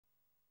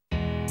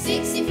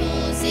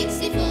64,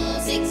 64,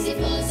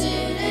 64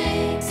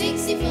 Zulu.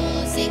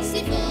 64,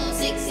 64,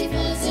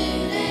 64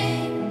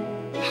 Zulu.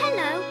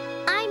 Hello,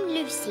 I'm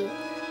Lucy.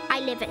 I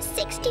live at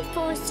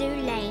 64 Zoo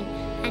Lane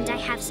and I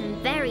have some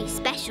very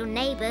special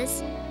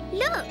neighbours.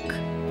 Look!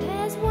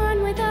 There's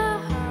one with a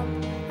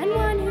hump and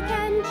one who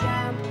can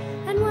jump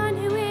and one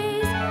who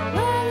is,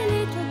 well, a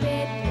little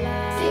bit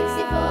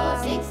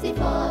bland. 64,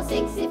 64,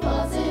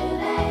 64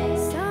 Zulu.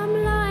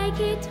 Some like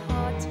it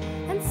hot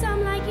and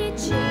some like it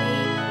chilly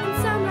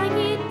and some like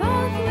it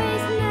both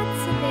ways, and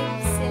that's a bit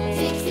silly.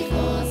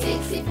 64,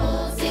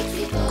 64,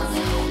 64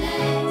 Zulu.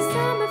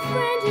 Some are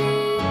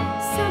friendly,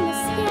 some are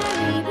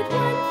scary, but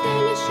one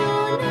thing is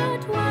sure,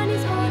 not one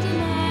is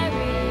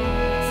ordinary.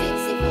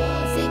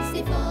 64,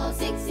 64,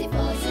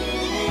 64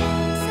 Zulu.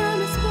 Some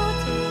are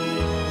sporty,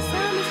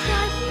 some are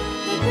stripy,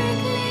 they're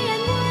prickly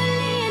and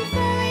woolly and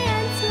furry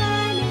and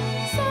slimy.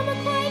 Some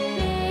are quite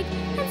big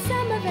and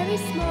some are very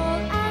small,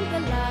 and the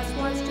last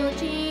one's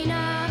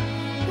Georgina,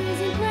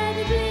 who's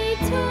incredibly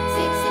tall.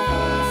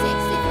 64,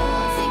 64,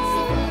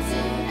 64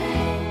 Zulu.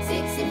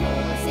 64,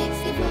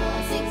 64,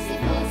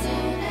 64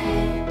 Zulu.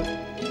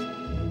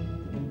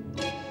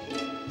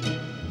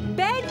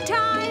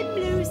 Bedtime,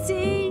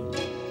 Lucy.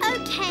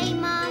 OK,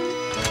 Mum.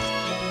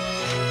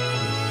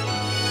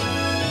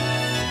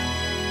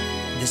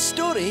 The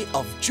story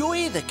of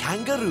Joey the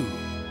Kangaroo.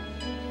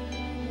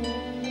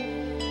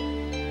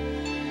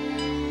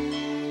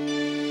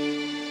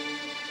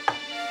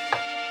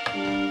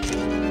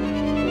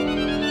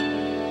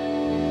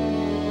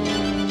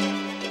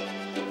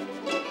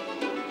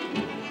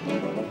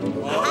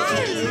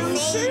 Hi,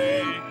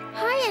 Lucy.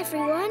 Hi,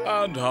 everyone.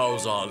 And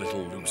how's our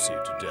little Lucy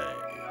today?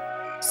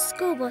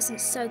 School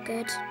wasn't so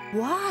good.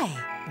 Why?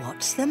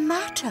 What's the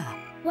matter?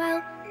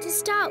 Well, to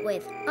start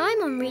with,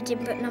 I'm on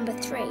reading book number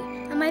 3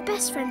 and my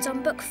best friend's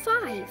on book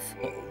 5.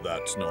 Oh,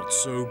 that's not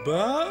so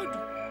bad.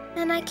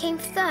 Then I came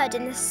 3rd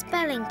in the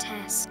spelling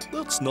test.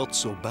 That's not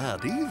so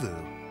bad either.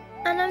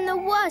 And I'm the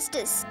worst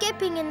at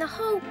skipping in the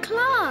whole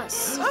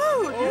class.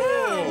 Oh,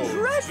 no!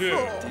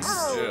 Dreadful!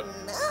 Dear.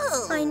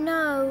 I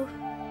know.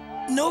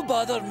 No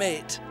bother,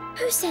 mate.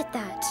 Who said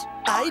that?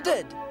 I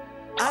did.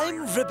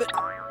 I'm Ribbit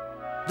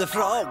the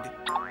frog.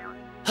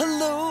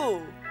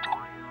 Hello.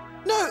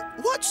 Now,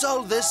 what's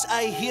all this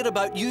I hear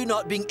about you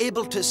not being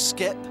able to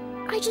skip?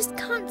 I just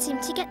can't seem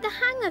to get the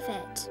hang of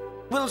it.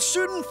 We'll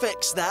soon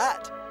fix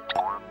that.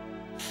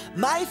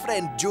 My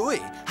friend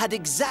Joey had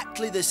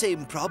exactly the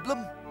same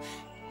problem.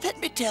 Let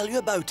me tell you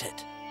about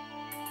it.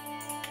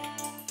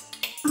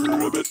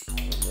 Ribbit.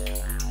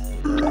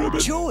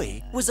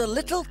 Joey was a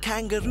little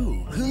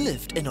kangaroo who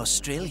lived in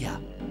Australia.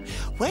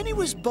 When he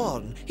was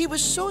born, he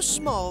was so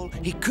small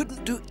he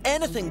couldn't do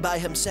anything by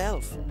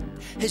himself.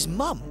 His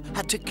mum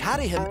had to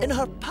carry him in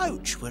her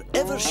pouch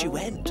wherever she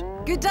went.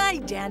 Good day,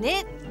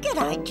 Janet.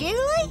 G'day,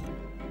 Julie.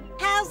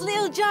 How's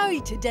little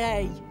Joey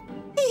today?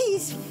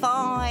 He's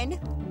fine.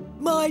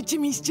 My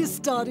Jimmy's just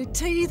started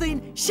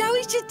teething. Show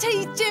us your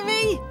teeth,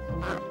 Jimmy.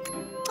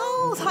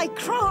 Oh, they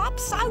grow up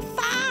so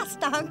fast,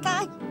 don't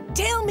they?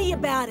 Tell me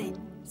about it.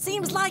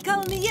 Seems like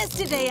only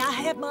yesterday I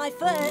had my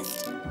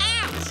first.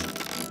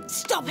 Ouch!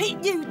 Stop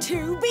it, you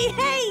two.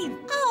 Behave.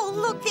 Oh,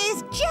 look,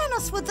 there's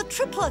Janice with the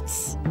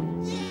triplets.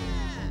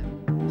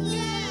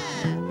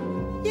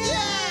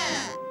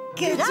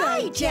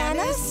 G'day,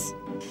 Janice.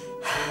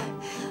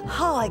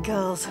 Hi,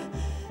 girls.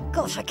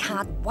 Gosh, I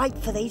can't wait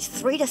for these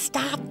 3 to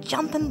start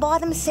jumping by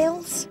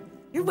themselves.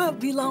 It won't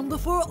be long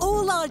before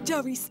all our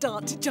Joeys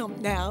start to jump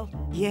now.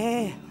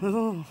 Yeah.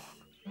 Oh.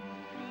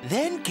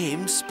 Then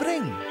came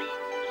spring.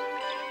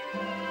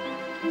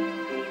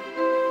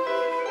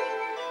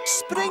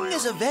 Spring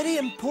is a very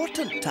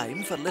important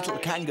time for little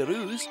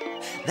kangaroos.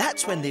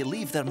 That's when they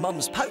leave their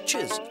mum's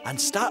pouches and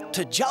start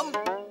to jump.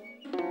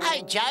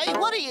 Hey, Joey,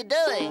 what are you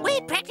doing?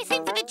 We're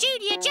practicing for the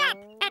junior jump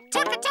at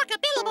Tucka Tucka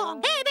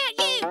Billabong. How about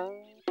you?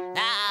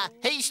 Nah,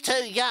 he's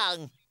too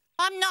young.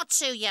 I'm not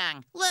too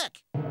young.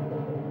 Look.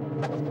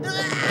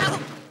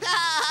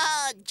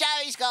 Ah,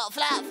 Joey's got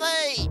flat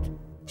feet.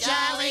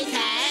 Joey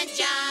can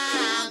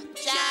jump.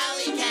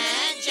 Joey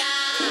can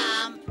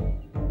jump.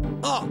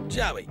 Oh,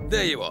 Joey,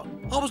 there you are.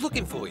 I was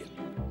looking for you.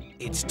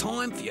 It's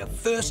time for your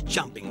first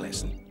jumping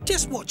lesson.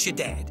 Just watch your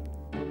dad.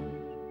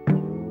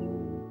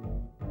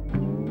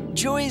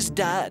 Joey's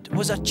dad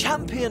was a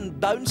champion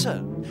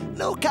bouncer.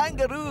 No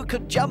kangaroo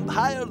could jump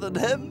higher than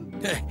him.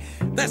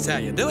 That's how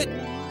you do it.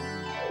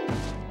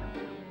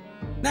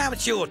 Now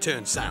it's your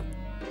turn, son.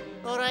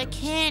 But I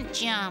can't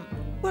jump.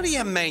 What do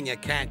you mean you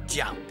can't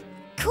jump?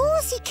 Of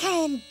course he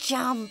can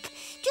jump.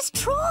 Just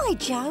try,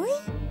 Joey.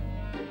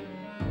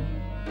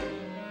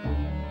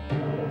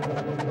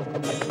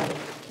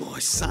 My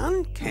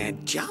son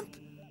can't jump?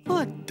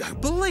 I don't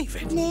believe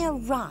it. Now,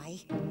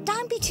 Ray,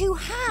 don't be too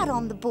hard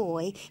on the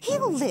boy.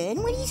 He'll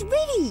learn when he's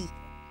ready.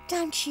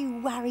 Don't you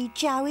worry,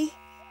 Joey.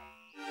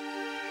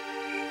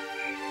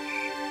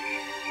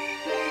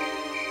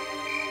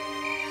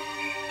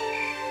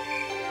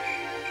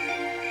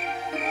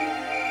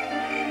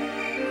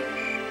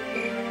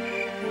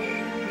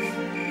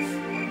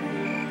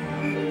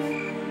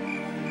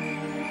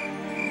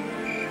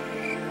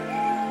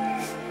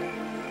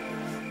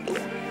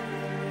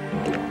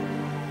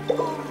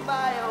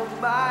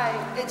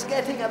 it's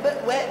getting a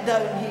bit wet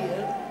down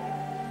here.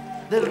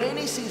 The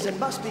rainy season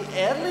must be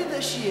early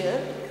this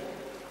year.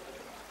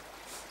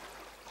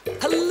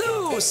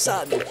 Hello,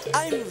 son.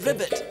 I'm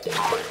Ribbit.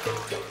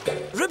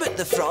 Ribbit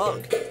the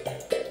frog.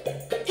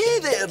 Hey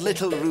there,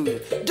 little Roo.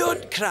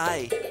 Don't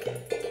cry.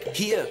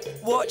 Here,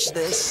 watch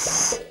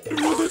this.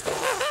 Ribbit.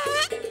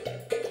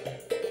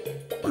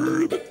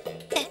 Ribbit.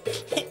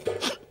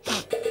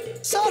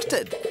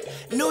 Sorted.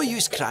 No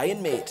use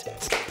crying, mate.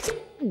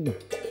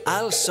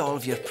 I'll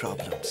solve your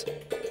problems.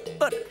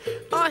 But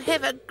I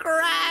have a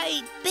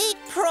great big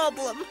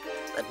problem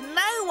that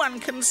no one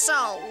can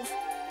solve.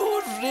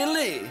 Oh,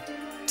 really?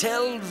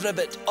 Tell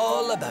Ribbit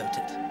all about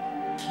it.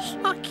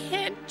 I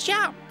can't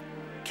jump.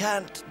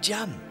 Can't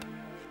jump?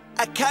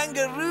 A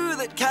kangaroo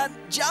that can't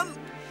jump?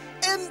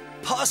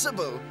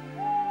 Impossible.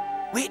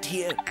 Wait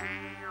here.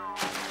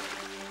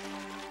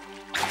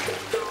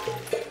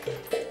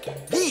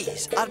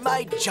 These are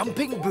my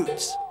jumping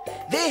boots.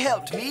 They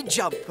helped me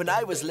jump when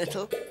I was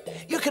little.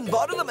 You can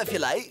borrow them if you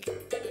like.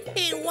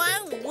 It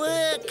won't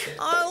work.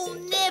 I'll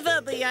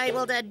never be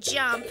able to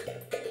jump.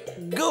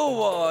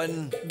 Go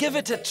on, give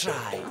it a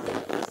try.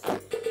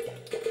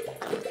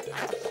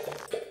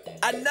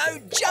 And now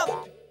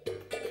jump!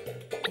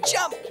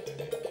 Jump!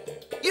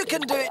 You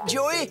can do it,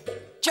 Joey.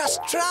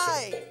 Just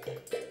try.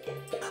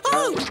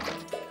 Oh!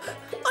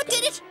 I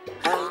did it!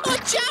 I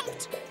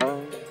jumped!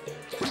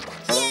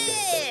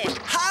 Yeah!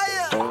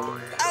 Higher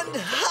and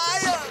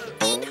higher!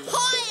 And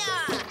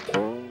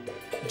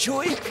higher!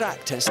 Joey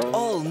practiced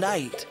all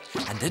night,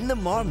 and in the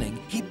morning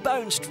he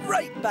bounced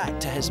right back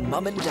to his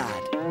mum and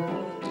dad.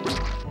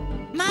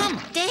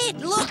 Mum,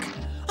 Dad, look!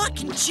 I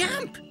can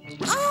jump!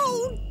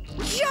 Oh,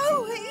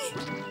 Joey!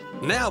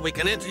 Now we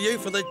can enter you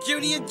for the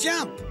junior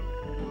jump.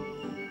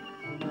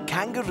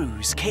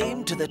 Kangaroos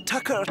came to the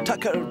Tucker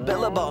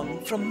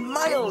Billabong from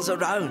miles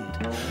around.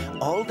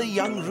 All the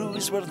young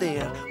roos were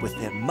there with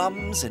their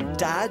mums and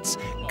dads,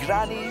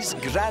 grannies,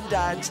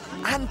 granddads,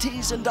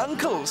 aunties and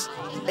uncles.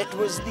 It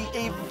was the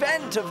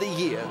event of the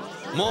year.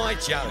 My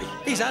Joey,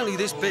 he's only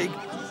this big,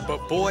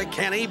 but boy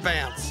can he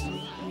bounce.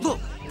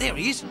 Look, there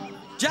he is.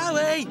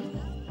 Joey!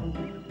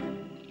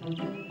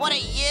 What are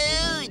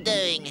you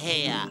doing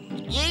here?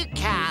 You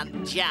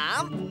can't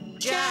jump.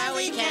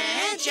 Joey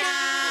can't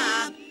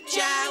jump!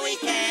 Joey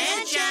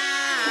can't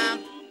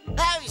jump!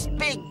 Those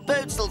big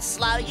boots will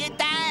slow you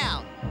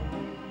down.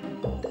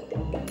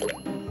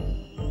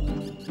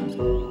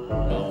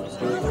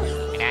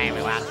 G'day,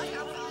 everyone.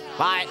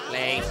 Quiet,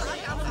 please.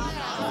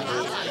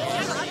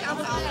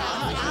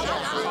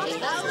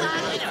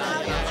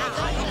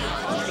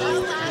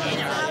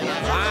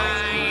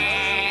 Quiet.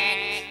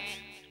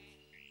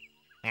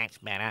 That's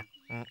better.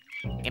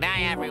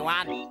 G'day,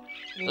 everyone.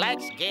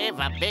 Let's give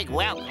a big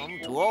welcome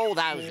to all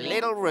those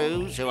little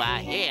roos who are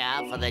here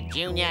for the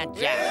junior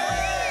jump.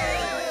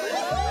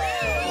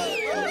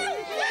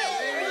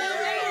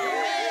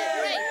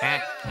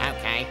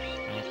 Okay,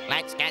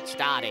 let's get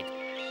started.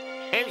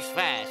 Who's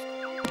first?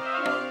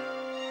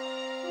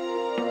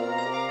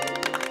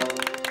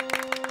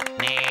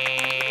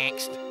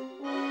 Next.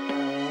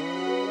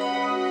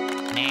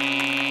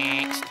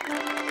 Next.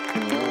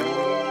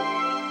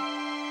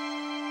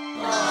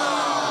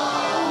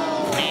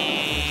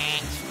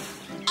 Next.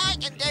 I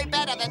can do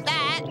better than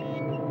that.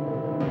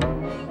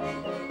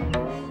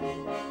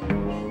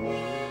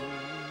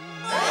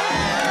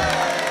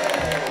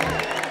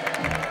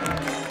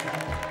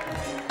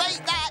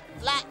 Beat that,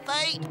 flat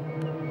feet.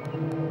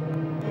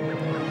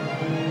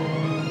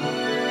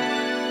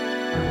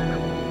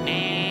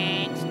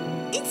 Next.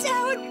 It's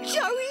our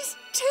Joey's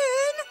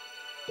turn.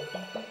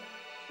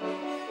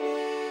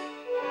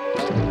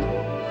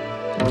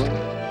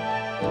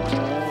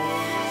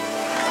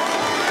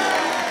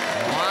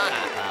 What a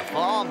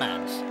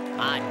performance.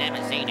 I've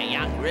never seen a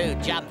young roo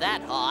jump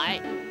that high.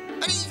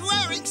 But he's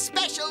wearing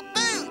special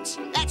boots.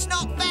 That's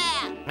not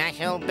fair.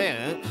 Special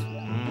boots?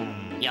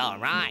 You're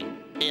right.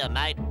 Here,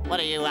 mate, what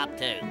are you up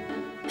to?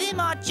 They're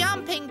my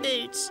jumping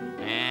boots.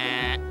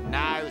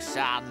 No,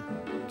 son.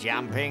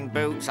 Jumping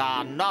boots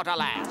are not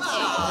allowed.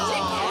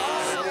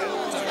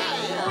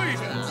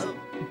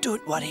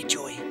 Don't worry,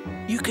 Joey.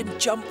 You can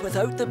jump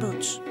without the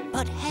boots.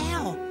 But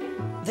how?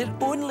 They're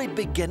only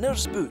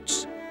beginner's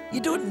boots.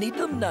 You don't need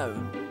them now.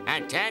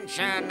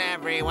 Attention,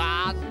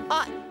 everyone.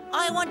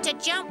 I want to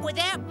jump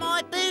without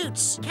my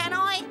boots. Can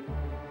I?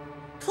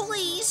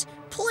 Please,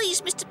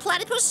 please, Mr.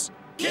 Platypus.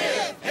 Give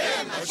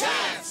him a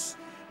chance!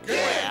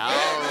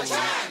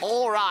 Well,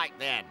 all right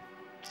then.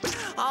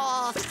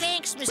 Oh,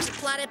 thanks, Mr.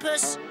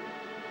 Platypus.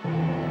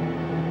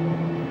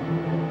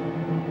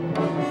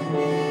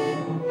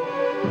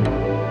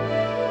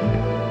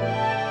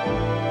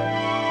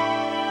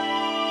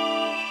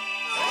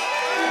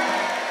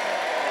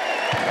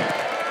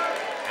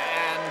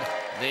 And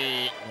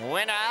the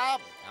winner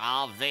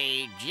of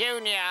the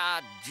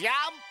junior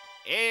jump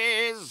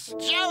is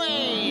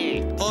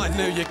Joey. I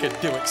knew you could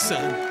do it,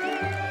 son.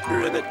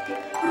 Ribbit,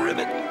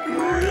 ribbit,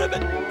 ribbit,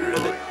 ribbit,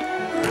 ribbit,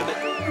 ribbit,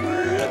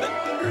 ribbit,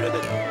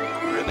 ribbit,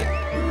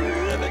 ribbit,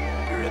 ribbit,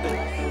 ribbit,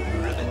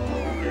 ribbit.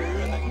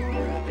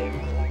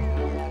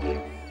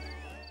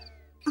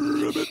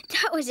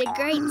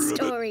 great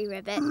story,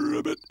 Ribbit.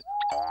 Ribbit.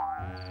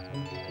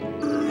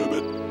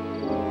 Ribbit.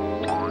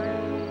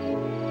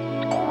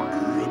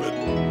 Ribbit.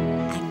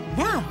 And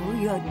now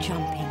you're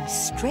jumping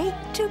straight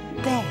to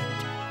bed.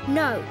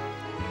 No.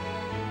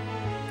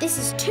 This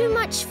is too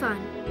much fun.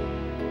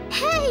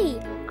 Hey!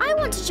 I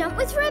want to jump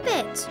with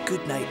Ribbit.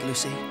 Good night,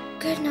 Lucy.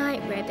 Good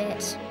night,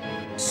 Ribbit.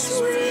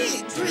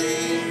 Sweet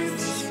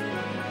dreams.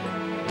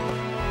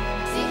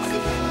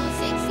 64,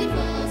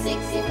 64,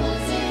 64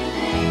 Zulu.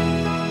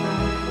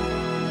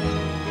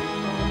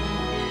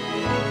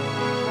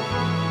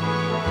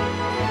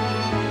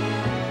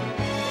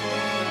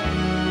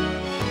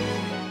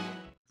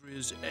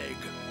 Audrey's egg.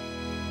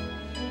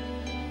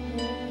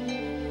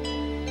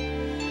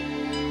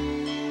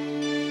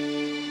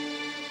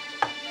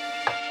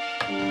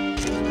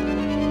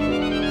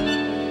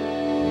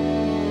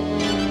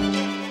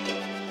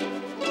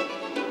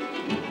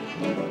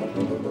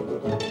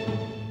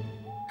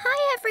 Hi,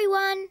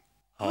 everyone.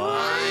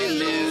 Hi,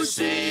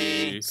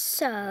 Lucy.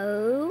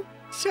 So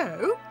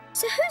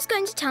who's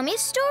going to tell me a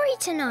story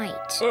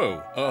tonight?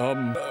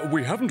 Oh,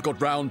 we haven't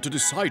got round to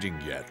deciding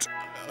yet.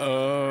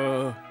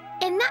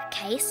 In that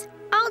case,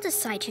 I'll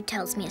decide who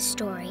tells me a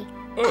story.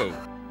 Oh.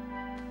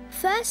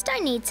 First, I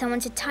need someone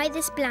to tie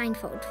this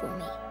blindfold for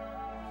me.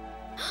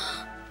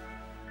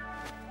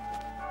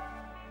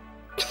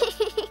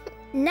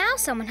 Now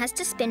someone has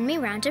to spin me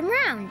round and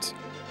round.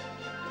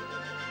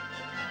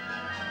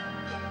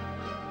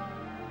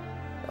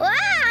 Wow,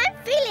 I'm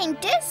feeling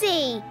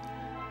dizzy.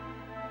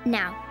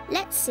 Now,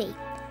 let's see.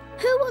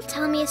 Who will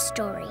tell me a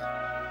story?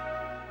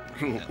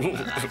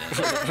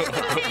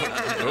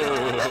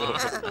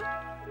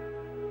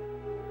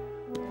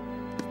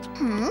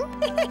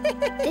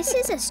 This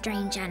is a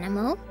strange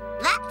animal.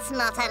 That's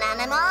not an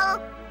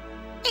animal.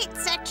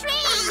 It's a tree.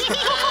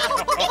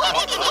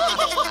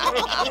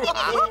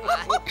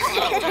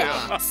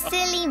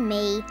 Silly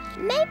me.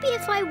 Maybe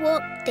if I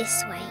walk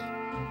this way.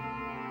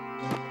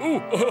 Oh,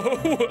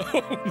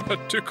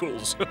 that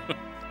tickles.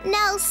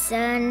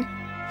 Nelson.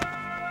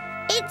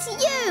 It's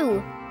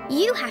you.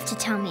 You have to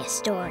tell me a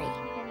story.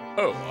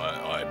 Oh,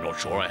 I'm not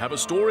sure I have a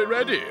story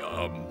ready.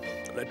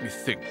 Let me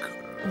think.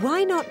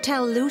 Why not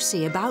tell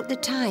Lucy about the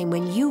time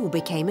when you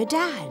became a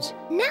dad?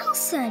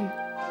 Nelson.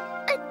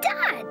 A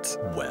dad?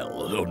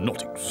 Well,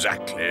 not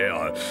exactly.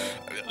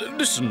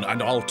 Listen,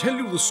 and I'll tell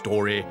you the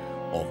story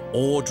of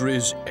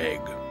Audrey's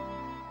egg.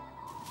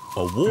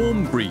 A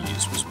warm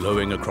breeze was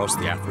blowing across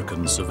the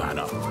African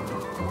savannah.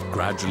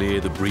 Gradually,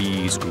 the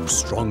breeze grew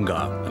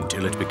stronger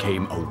until it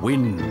became a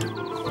wind.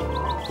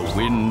 The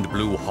wind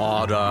blew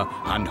harder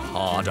and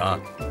harder,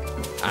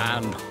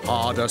 and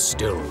harder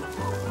still.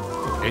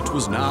 It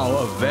was now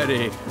a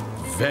very,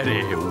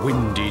 very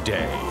windy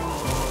day.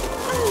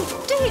 Oh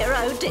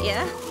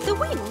dear. The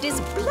wind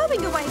is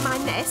blowing away my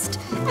nest,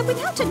 and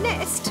without a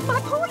nest, my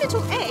poor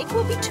little egg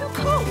will be too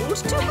cold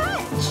to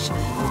hatch.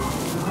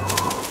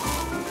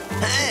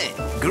 Hey,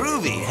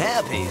 groovy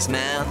hairpiece,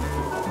 man.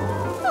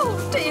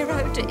 Oh dear.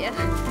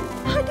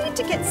 I need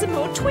to get some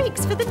more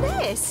twigs for the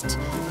nest.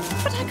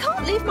 But I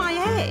can't leave my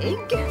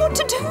egg. What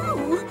to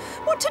do?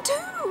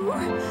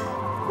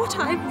 What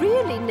I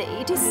really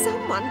need is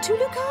someone to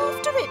look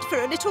after it for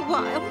a little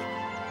while.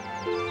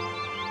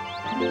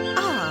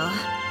 Ah,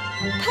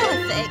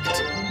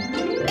 perfect.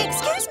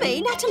 Excuse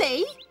me,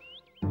 Natalie.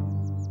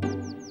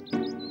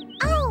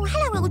 Oh,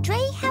 hello,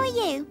 Audrey. How are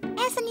you?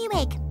 How's the new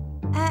egg?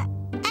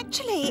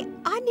 Actually,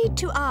 I need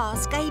to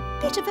ask a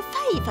bit of a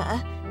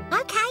favour.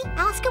 OK,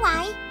 ask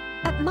away.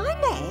 My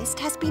nest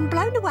has been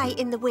blown away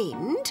in the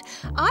wind.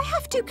 I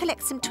have to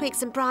collect some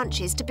twigs and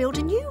branches to build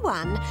a new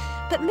one.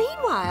 But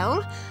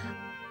meanwhile,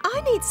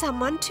 I need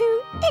someone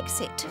to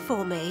exit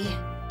for me.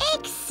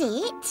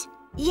 Exit?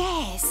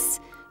 Yes.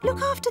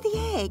 Look after the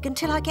egg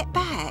until I get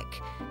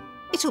back.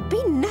 It'll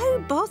be no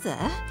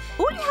bother.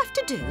 All you have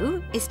to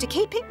do is to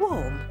keep it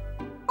warm.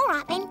 All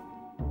right, then.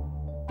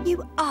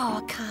 You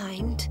are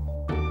kind.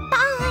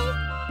 Bye.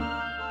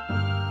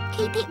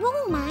 Keep it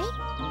warm, eh?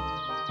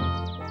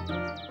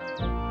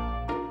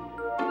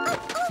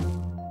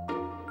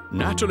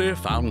 Natalie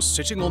found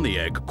sitting on the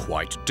egg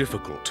quite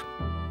difficult.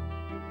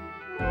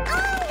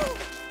 Oh!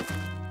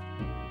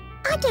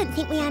 I don't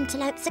think we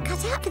antelopes are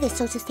cut out for this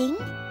sort of thing.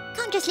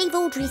 Can't just leave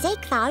Audrey's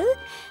egg, though.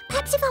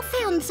 Perhaps if I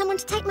found someone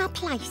to take my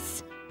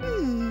place.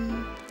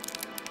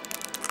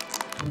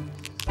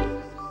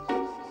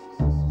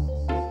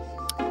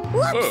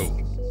 Whoops! Oh.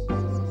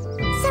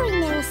 Sorry,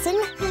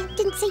 Nelson.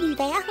 Didn't see you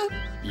there.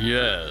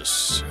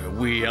 Yes,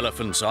 we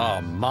elephants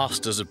are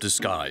masters of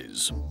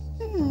disguise.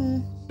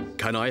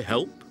 Can I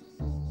help?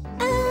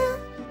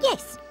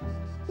 Yes.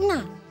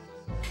 No.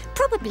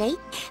 Probably.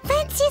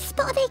 Fancy a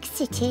spot of egg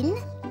sitting?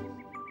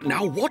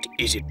 Now, what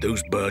is it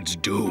those birds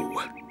do?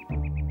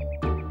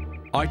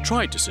 I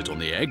tried to sit on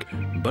the egg,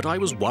 but I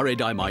was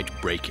worried I might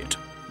break it.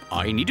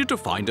 I needed to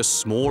find a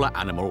smaller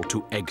animal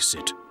to egg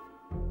sit.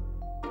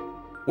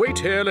 Wait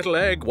here, little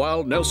egg,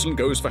 while Nelson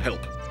goes for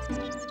help.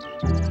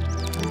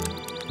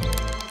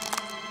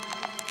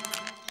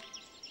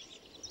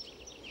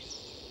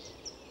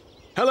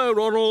 Hello,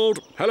 Ronald.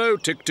 Hello,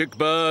 Tick-Tick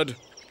Bird.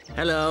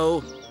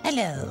 Hello.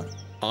 Hello.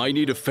 I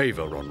need a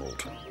favour,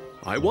 Ronald.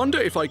 I wonder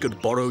if I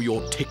could borrow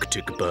your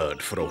tick-tick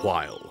bird for a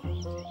while.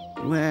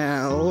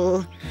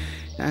 Well,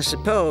 I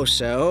suppose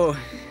so.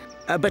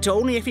 But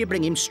only if you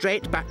bring him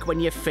straight back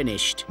when you've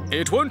finished.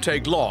 It won't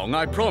take long,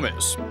 I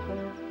promise.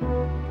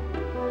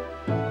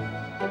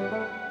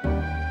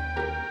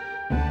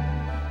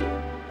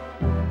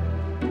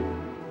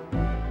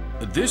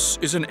 This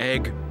is an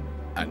egg,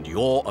 and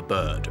you're a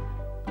bird.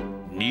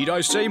 Need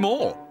I say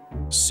more?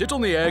 Sit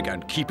on the egg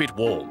and keep it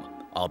warm.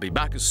 I'll be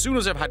back as soon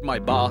as I've had my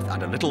bath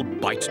and a little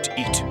bite to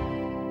eat.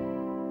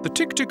 The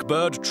tick-tick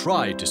bird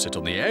tried to sit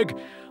on the egg,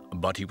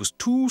 but he was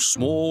too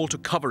small to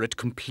cover it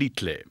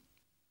completely.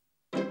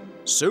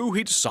 So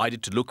he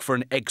decided to look for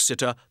an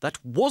egg-sitter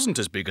that wasn't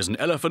as big as an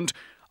elephant,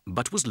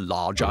 but was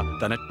larger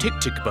than a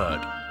tick-tick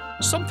bird.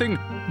 Something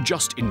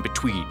just in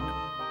between.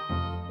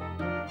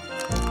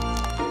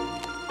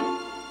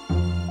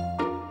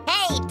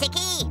 Hey,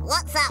 Ticky,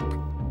 what's up?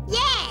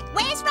 Yeah,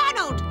 where's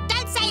Ronald?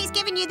 Don't say he's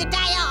giving you the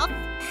day off.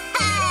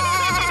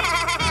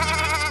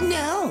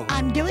 No,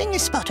 I'm doing a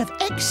spot of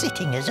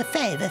egg-sitting as a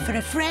favour for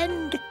a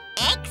friend.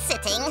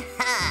 Egg-sitting?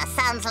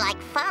 Sounds like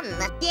fun.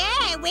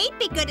 Yeah, we'd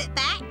be good at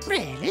that.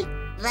 Really?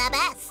 The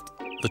best.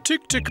 The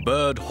tick-tick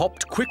bird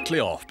hopped quickly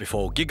off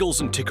before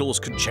Giggles and Tickles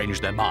could change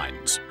their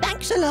minds.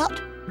 Thanks a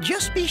lot.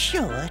 Just be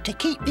sure to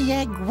keep the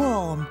egg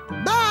warm.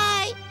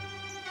 Bye!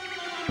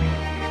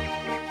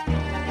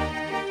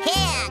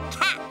 Here,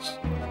 catch.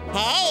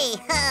 Hey,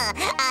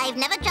 I've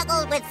never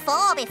juggled with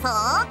 4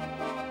 before.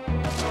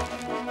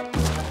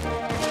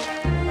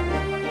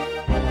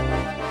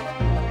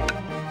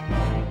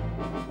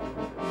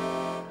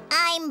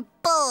 I'm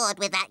bored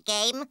with that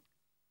game.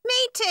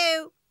 Me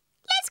too.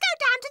 Let's go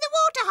down to the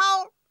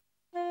waterhole.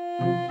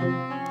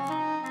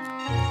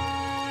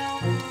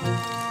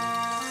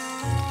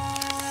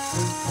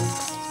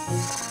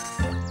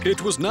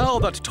 It was now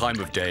that time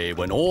of day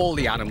when all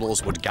the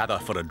animals would gather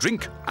for a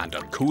drink and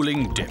a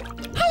cooling dip.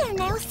 Hello,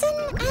 Nelson.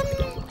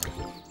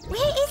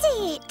 Where is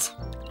it?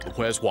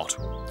 Where's what?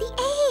 The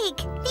egg.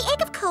 The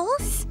egg, of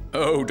course.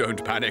 Oh,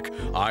 don't panic.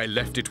 I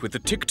left it with the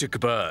tick-tick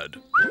bird.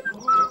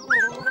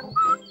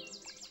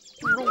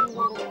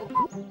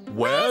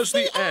 Where's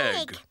the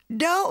egg?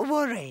 Don't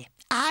worry.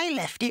 I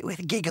left it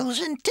with Giggles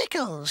and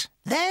Tickles.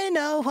 They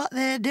know what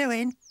they're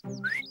doing.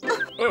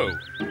 Oh.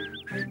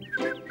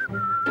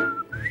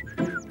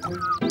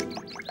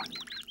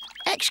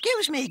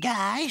 Excuse me,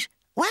 guys.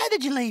 Where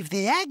did you leave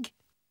the egg?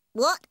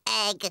 What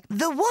egg?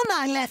 The one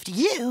I left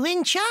you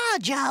in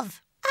charge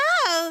of.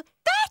 Oh,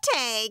 that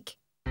egg.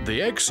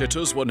 The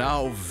egg-sitters were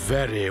now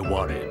very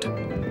worried.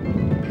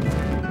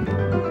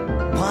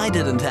 Why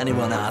didn't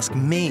anyone ask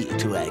me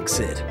to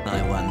exit,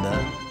 I wonder?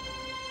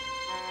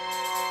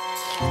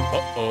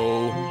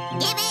 Uh-oh.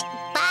 Give it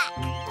back.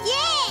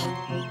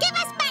 Yeah! Give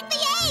us back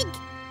the egg!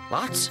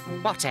 What?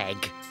 What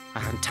egg? I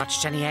haven't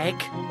touched any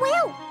egg.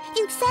 Well,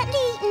 you've certainly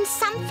eaten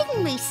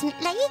something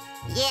recently.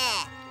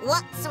 Yeah.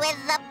 What's with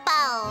the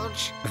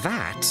bulge?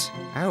 That?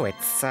 Oh,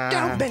 it's,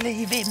 Don't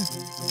believe him.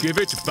 Give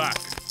it back.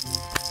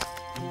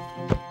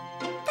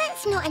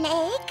 That's not an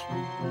egg.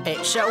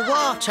 It's a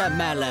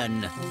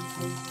watermelon.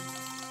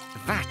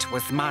 That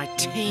was my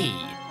tea.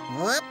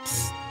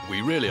 Whoops.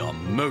 We really are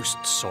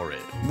most sorry.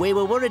 We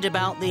were worried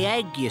about the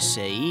egg, you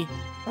see.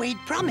 We'd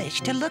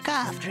promised to look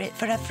after it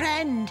for a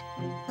friend.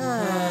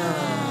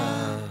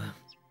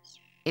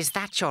 Is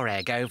that your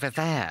egg over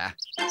there?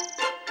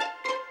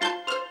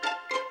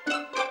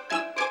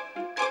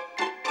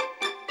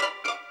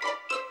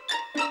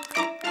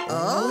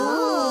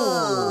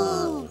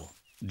 Oh!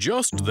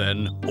 Just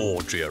then,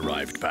 Audrey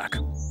arrived back.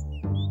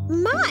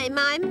 My,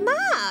 my,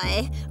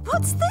 my.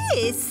 What's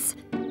this?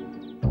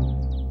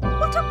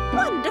 What a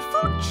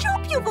wonderful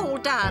job you've all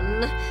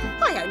done.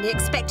 I only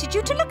expected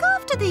you to look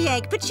after the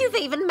egg, but you've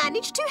even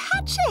managed to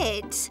hatch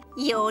it.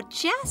 You're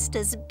just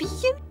as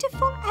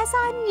beautiful as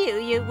I knew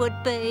you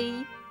would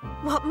be.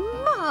 What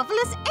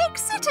marvellous egg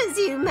sitters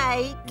you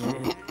make.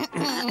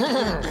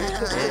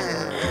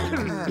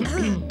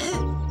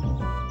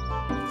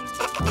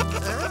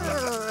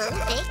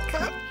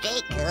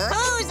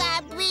 Who's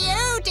a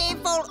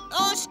beautiful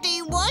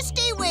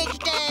Osty-Wosty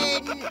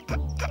Wisdom?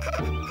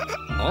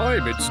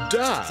 I'm its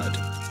dad.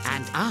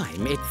 And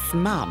I'm its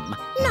mum.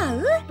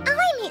 No,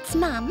 I'm its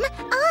mum.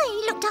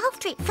 I looked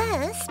after it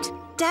first.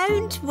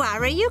 Don't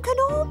worry, you can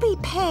all be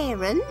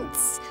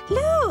parents.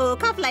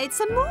 Look, I've laid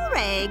some more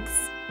eggs.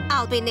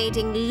 I'll be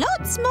needing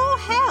lots more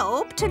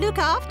help to look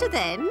after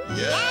them.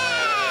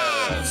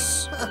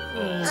 Yes!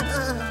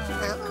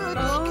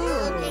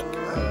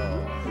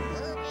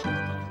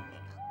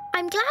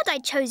 I'm glad I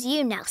chose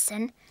you,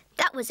 Nelson.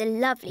 That was a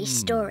lovely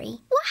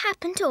story. What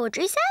happened to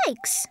Audrey's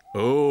eggs?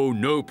 Oh,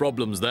 no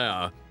problems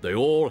there. They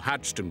all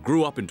hatched and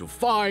grew up into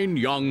fine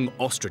young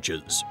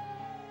ostriches.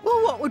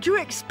 Well, what would you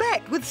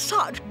expect with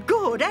such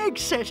good egg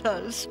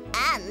sitters?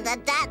 And a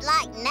dad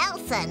like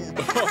Nelson.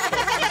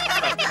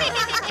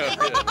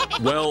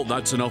 Well,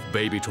 that's enough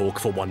baby talk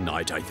for one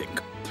night, I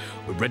think.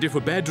 Ready for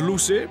bed,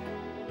 Lucy?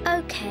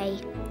 OK.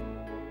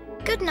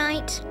 Good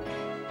night.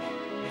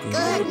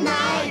 Good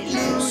night,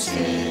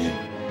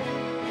 Lucy.